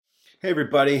Hey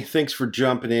everybody, thanks for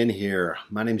jumping in here.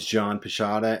 My name's John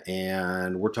Pisciotta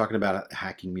and we're talking about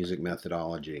hacking music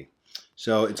methodology.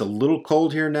 So it's a little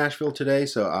cold here in Nashville today,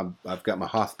 so I've got my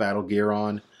Hoth battle gear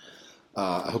on.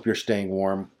 I hope you're staying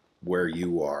warm where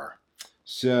you are.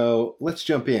 So let's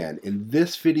jump in. In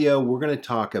this video, we're going to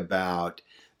talk about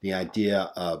the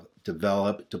idea of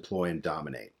develop, deploy, and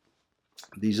dominate.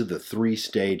 These are the three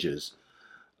stages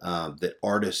that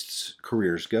artists'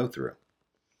 careers go through.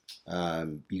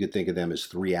 You could think of them as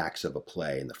three acts of a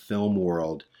play. In the film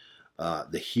world,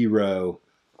 the hero,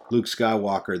 Luke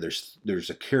Skywalker, there's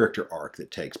a character arc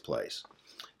that takes place.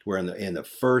 Where in the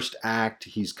first act,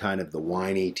 he's kind of the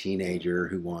whiny teenager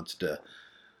who wants to,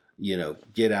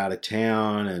 get out of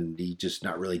town, and he's just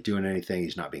not really doing anything.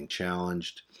 He's not being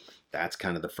challenged. That's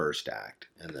kind of the first act.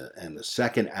 And the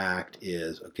second act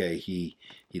is, okay, he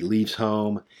leaves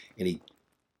home and he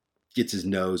gets his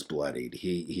nose bloodied.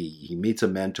 He meets a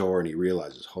mentor and he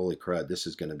realizes, holy crud, this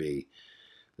is going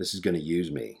to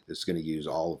use me. This is going to use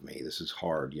all of me. This is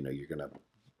hard. You're going to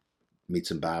meet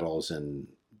some battles and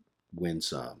win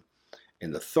some.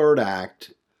 In the third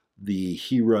act, the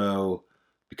hero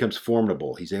becomes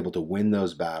formidable. He's able to win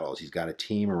those battles. He's got a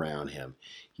team around him.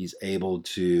 He's able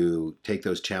to take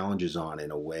those challenges on in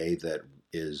a way that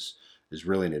is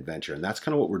really an adventure. And that's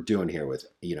kind of what we're doing here with,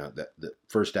 the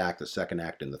first act, the second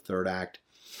act, and the third act.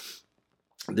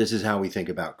 This is how we think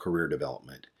about career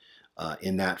development.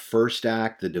 In that first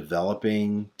act, the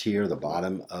developing tier, the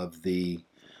bottom of the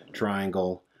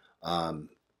triangle,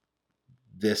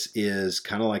 this is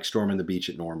kind of like storming the beach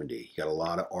at Normandy. You got a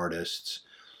lot of artists.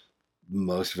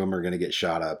 Most of them are going to get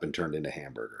shot up and turned into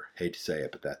hamburger. Hate to say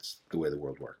it, but that's the way the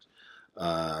world works.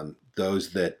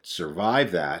 Those that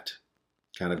survive that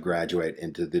kind of graduate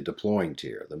into the deploying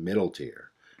tier, the middle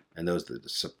tier. And those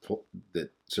that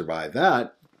survive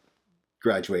that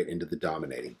graduate into the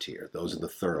dominating tier. Those are the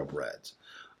thoroughbreds.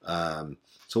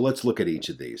 So let's look at each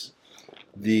of these.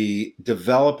 The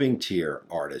developing tier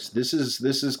artists. This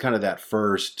is kind of that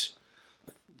first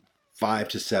 5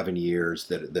 to 7 years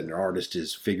that an artist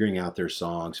is figuring out their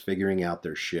songs, figuring out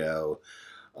their show,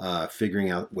 figuring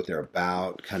out what they're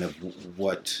about, kind of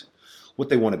what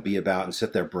they want to be about, and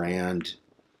set their brand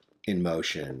in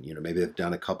motion. Maybe they've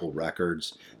done a couple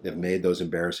records. They've made those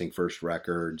embarrassing first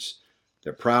records.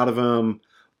 They're proud of them,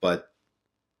 but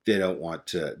they don't want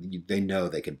to. They know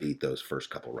they can beat those first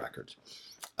couple records.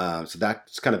 So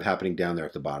that's kind of happening down there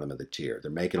at the bottom of the tier. They're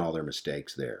making all their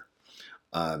mistakes there.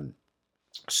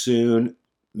 Soon,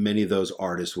 many of those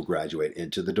artists will graduate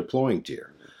into the deploying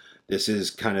tier. This is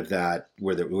kind of that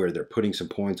where they're putting some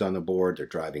points on the board. They're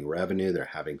driving revenue. They're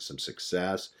having some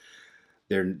success.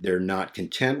 They're not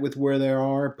content with where they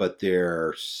are, but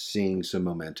they're seeing some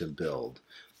momentum build.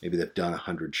 Maybe they've done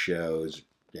 100 shows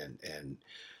and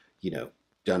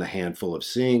done a handful of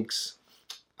syncs.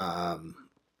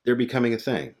 They're becoming a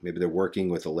thing. Maybe they're working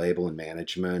with a label and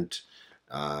management.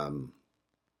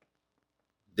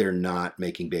 They're not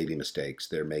making baby mistakes.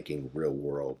 They're making real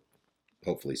world,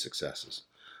 hopefully, successes.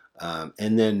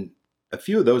 And then a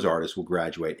few of those artists will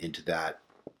graduate into that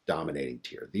dominating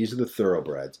tier. These are the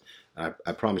thoroughbreds.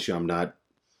 I promise you, I'm not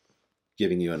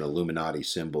giving you an Illuminati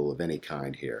symbol of any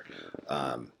kind here.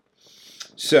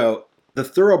 So the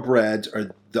thoroughbreds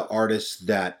are the artists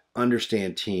that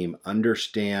understand team,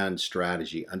 understand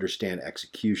strategy, understand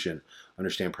execution,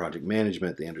 understand project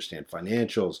management. They understand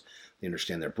financials. They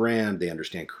understand their brand. They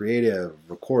understand creative,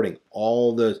 recording,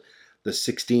 all the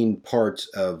 16 parts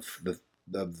of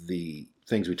the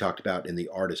things we talked about in the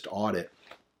artist audit.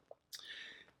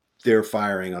 They're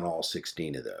firing on all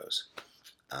 16 of those.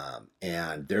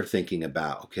 And they're thinking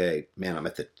about, okay, man, I'm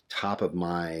at the top of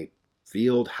my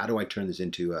field. How do I turn this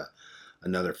into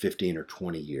another 15 or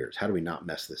 20 years? How do we not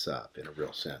mess this up in a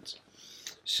real sense?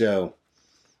 So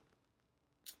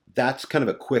that's kind of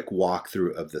a quick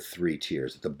walkthrough of the three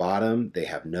tiers. At the bottom, they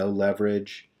have no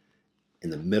leverage.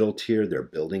 In the middle tier, they're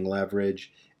building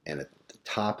leverage. And at the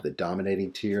top, the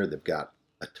dominating tier, they've got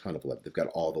a ton of leverage. They've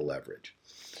got all the leverage.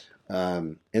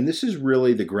 And this is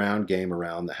really the ground game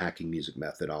around the hacking music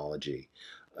methodology.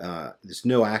 It's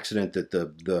no accident that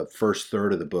the first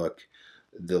third of the book,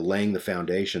 the laying the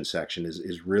foundation section,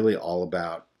 is really all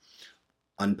about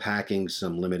unpacking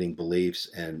some limiting beliefs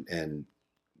and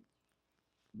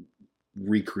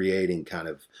recreating kind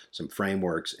of some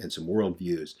frameworks and some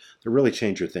worldviews to really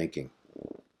change your thinking.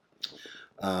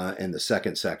 And the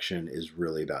second section is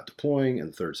really about deploying, and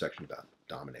the third section about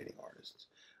dominating artists.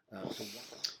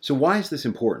 So why is this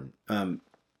important? The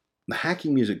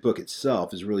hacking music book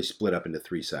itself is really split up into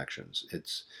three sections.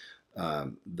 It's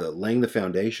the laying the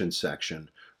foundation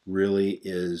section really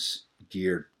is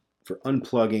geared for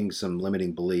unplugging some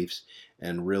limiting beliefs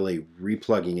and really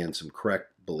replugging in some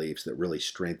correct beliefs that really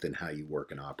strengthen how you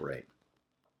work and operate.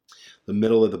 The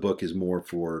middle of the book is more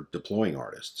for deploying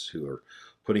artists who are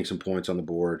putting some points on the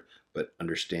board, but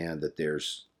understand that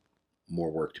there's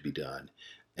more work to be done.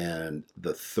 And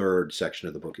the third section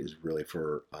of the book is really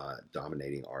for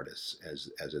dominating artists,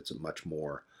 as it's a much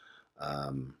more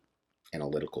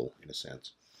analytical in a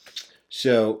sense.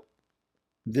 So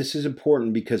this is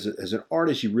important because as an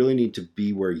artist, you really need to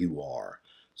be where you are.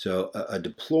 So a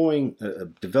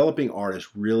developing artist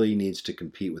really needs to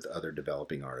compete with other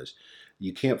developing artists.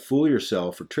 You can't fool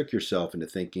yourself or trick yourself into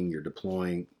thinking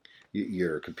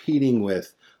you're competing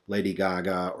with Lady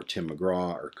Gaga or Tim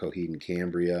McGraw or Coheed and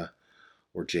Cambria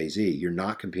or Jay-Z. You're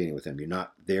not competing with them. You're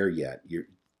not there yet.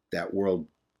 That world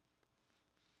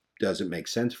doesn't make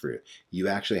sense for you. You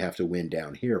actually have to win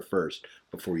down here first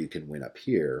before you can win up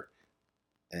here,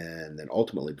 and then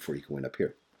ultimately before you can win up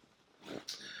here.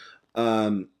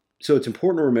 So it's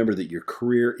important to remember that your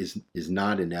career is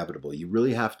not inevitable. You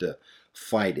really have to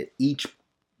fight it. Each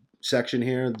section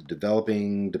here, the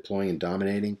developing, deploying, and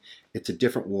dominating, it's a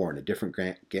different war and a different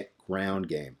ground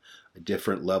game, a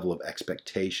different level of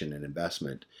expectation and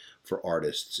investment for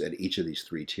artists at each of these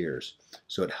three tiers.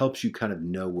 So it helps you kind of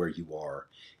know where you are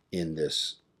in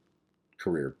this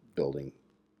career building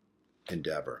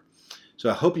endeavor. So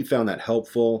I hope you found that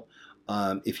helpful.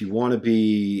 If you want to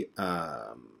be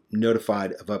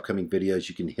notified of upcoming videos,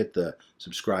 you can hit the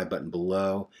subscribe button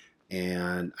below.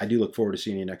 And I do look forward to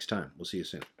seeing you next time. We'll see you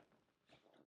soon.